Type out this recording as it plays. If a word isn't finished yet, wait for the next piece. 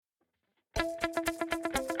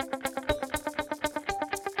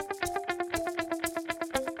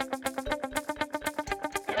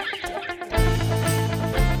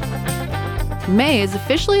May is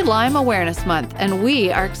officially Lyme Awareness Month, and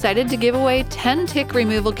we are excited to give away 10 tick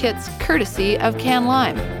removal kits courtesy of Can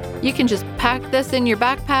Lyme. You can just pack this in your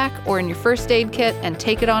backpack or in your first aid kit and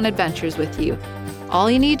take it on adventures with you.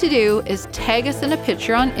 All you need to do is tag us in a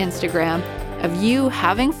picture on Instagram of you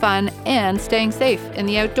having fun and staying safe in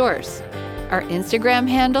the outdoors. Our Instagram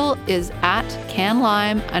handle is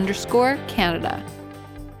 @canlyme_Canada.